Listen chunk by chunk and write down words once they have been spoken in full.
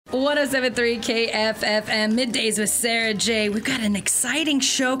107.3 KFFM, Middays with Sarah J. We've got an exciting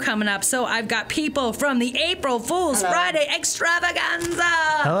show coming up. So I've got people from the April Fool's Friday Extravaganza.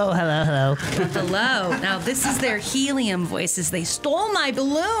 Hello, hello, hello. Hello. Now, this is their helium voices. They stole my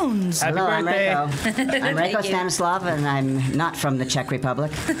balloons. Happy Hello, birthday. I'm Reiko. I'm Reiko Stanislav, and I'm not from the Czech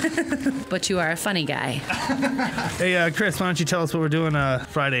Republic. But you are a funny guy. Hey, Chris, why don't you tell us what we're doing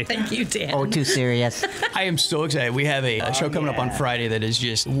Friday? Thank you, Dan. Oh, too serious. I am so excited. We have a show coming up on Friday that is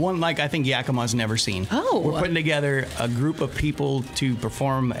just one like I think Yakima's never seen. Oh. We're putting together a group of people to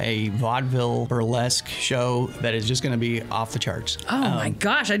perform a vaudeville burlesque show that is just going to be off the charts. Oh my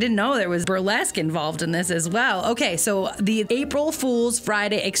gosh, I didn't know there was burlesque involved in this as well. Okay, so the April Fool's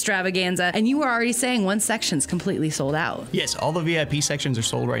Friday Extravaganza, and you were already saying one section's completely sold out. Yes, all the VIP sections are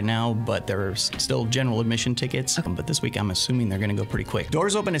sold right now, but there are still general admission tickets. But this week, I'm assuming they're going to go pretty quick.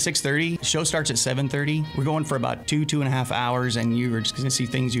 Doors open at 6:30. Show starts at 7:30. We're going for about 2.5 hours, and you're just going to see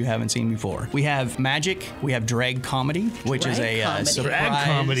things you haven't seen before. We have magic. We have drag comedy, which is a surprise. Drag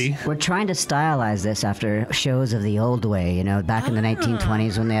comedy. We're trying to stylize this after shows of the old way, you know, back in the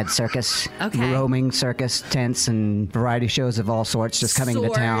 1920s when they had circus, roaming circus tents and variety shows of all sorts just coming to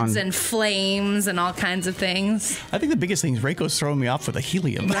town. Swords and flames and all kinds of things. I think the biggest thing is Reiko's throwing me off with the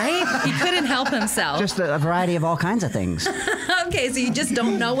helium. Right? He couldn't help himself. Just a variety of all kinds of things. Okay, so you just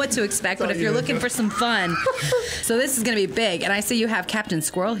don't know what to expect, but if you're looking for some fun, so this is going to be big. And I see you have Captain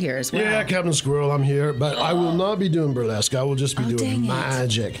Squirrel here as well. Yeah, Captain Squirrel, I'm here, but I will not be doing burlesque. I will just be dang doing it.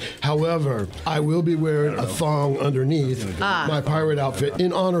 magic. However, I will be wearing a thong underneath my pirate outfit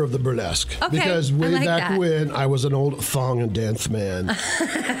in honor of the burlesque. Okay, Because way I like back that. when I was an old thong and dance man.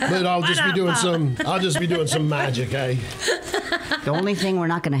 But I'll just be doing some magic, eh? The only thing we're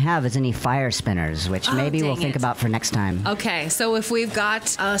not going to have is any fire spinners, which maybe we'll dang think it. about for next time. Okay, so if we've got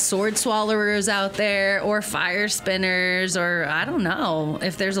sword swallowers out there, or fire spinners, or I don't know,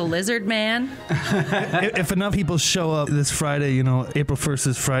 if there's a lizard man. If enough people show up this Friday, you know, April 1st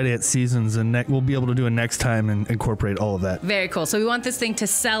is Friday at Seasons, and we'll be able to do it next time and incorporate all of that. Very cool. So we want this thing to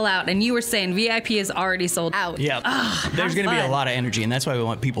sell out, and you were saying VIP is already sold out. Yeah, there's going to be a lot of energy, and that's why we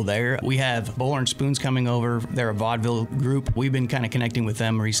want people there. We have Bowler and Spoons coming over. They're a vaudeville group. We've been kind of connecting with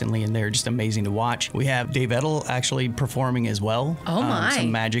them recently, and they're just amazing to watch. We have Dave Edel actually performing as well. Oh my!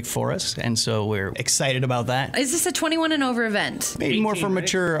 Some magic for us, and so we're excited about that. Is this a 21 and over event? Maybe more for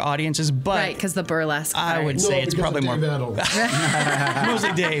mature audiences, but Right, because the burlesque. I would say it's probably more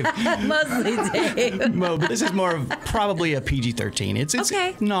mostly Dave. Mostly Dave. Mo, but this is more of probably a PG-13. It's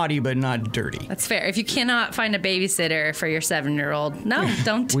Okay. naughty but not dirty. That's fair. If you cannot find a babysitter for your 7-year-old, no,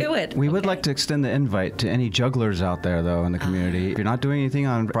 don't do it. We would like to extend the invite to any jugglers out there, though, in the community. If you're not doing anything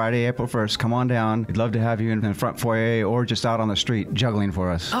on Friday, April 1st, come on down. We'd love to have you in the front foyer or just out on the street juggling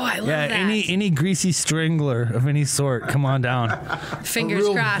for us. Oh, I love Yeah, that. any greasy strangler of any sort, come on down. Fingers a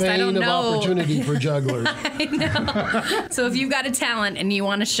real crossed. vein I don't of know. opportunity for jugglers. I know. So if you've got a talent and you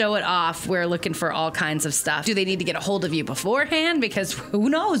want to show it off, we're looking for all kinds of stuff. Do they need to get a hold of you beforehand? Because who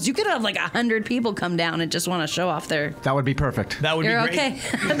knows? You could have like 100 people come down and just want to show off their... That would be perfect. That would You're be great. okay.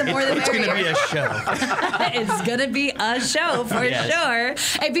 The more the It's going to merrier. be a show. It's going to be a show for Yes. sure.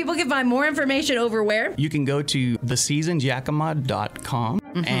 Hey, people can find more information over where? You can go to theseasonsyakima.com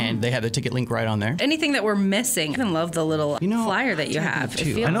and they have the ticket link right on there. Anything that we're missing. I even love the little flyer that you have. It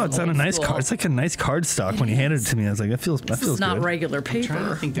feels I know it's on a old nice school. card. It's like a nice card stock. When you handed it to me, I was like, that feels It's not good. regular I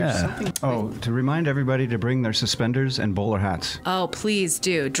paper. think there's Yeah. something. Oh, to remind everybody to bring their suspenders and bowler hats. Oh, please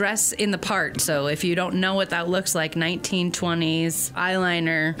do. Dress in the part. So if you don't know what that looks like, 1920s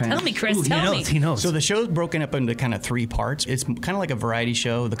eyeliner. Tell me, Chris. Ooh, Tell me. He knows. So the show's broken up into kind of 3 parts. It's kind of like a variety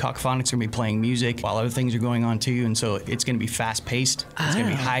show. The Cacophonics are going to be playing music while other things are going on too. And so it's going to be fast paced. It's going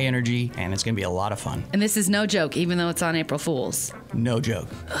to be high energy and it's going to be a lot of fun. And this is no joke, even though it's on April Fool's. No joke.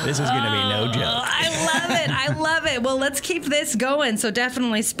 This is going to be no joke. I love it. I love it. Well, let's keep this going. So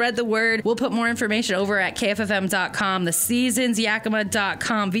definitely spread the word. We'll put more information over at kffm.com,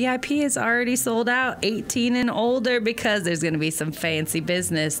 theseasonsyakima.com. VIP is already sold out, 18 and older, because there's going to be some fancy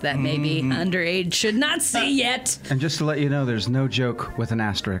business that maybe underage should not see yet. And just to let you know, there's no joke with an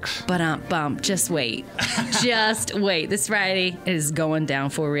asterisk. But bump, just wait. Just wait. This Friday is going down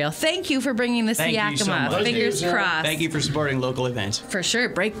for real. Thank you for bringing this to Thank you Yakima. so much. Fingers crossed. Thank you for supporting local events. For sure.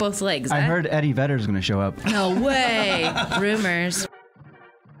 Break both legs. I huh? heard Eddie Vedder's going to show up. No way. Rumors.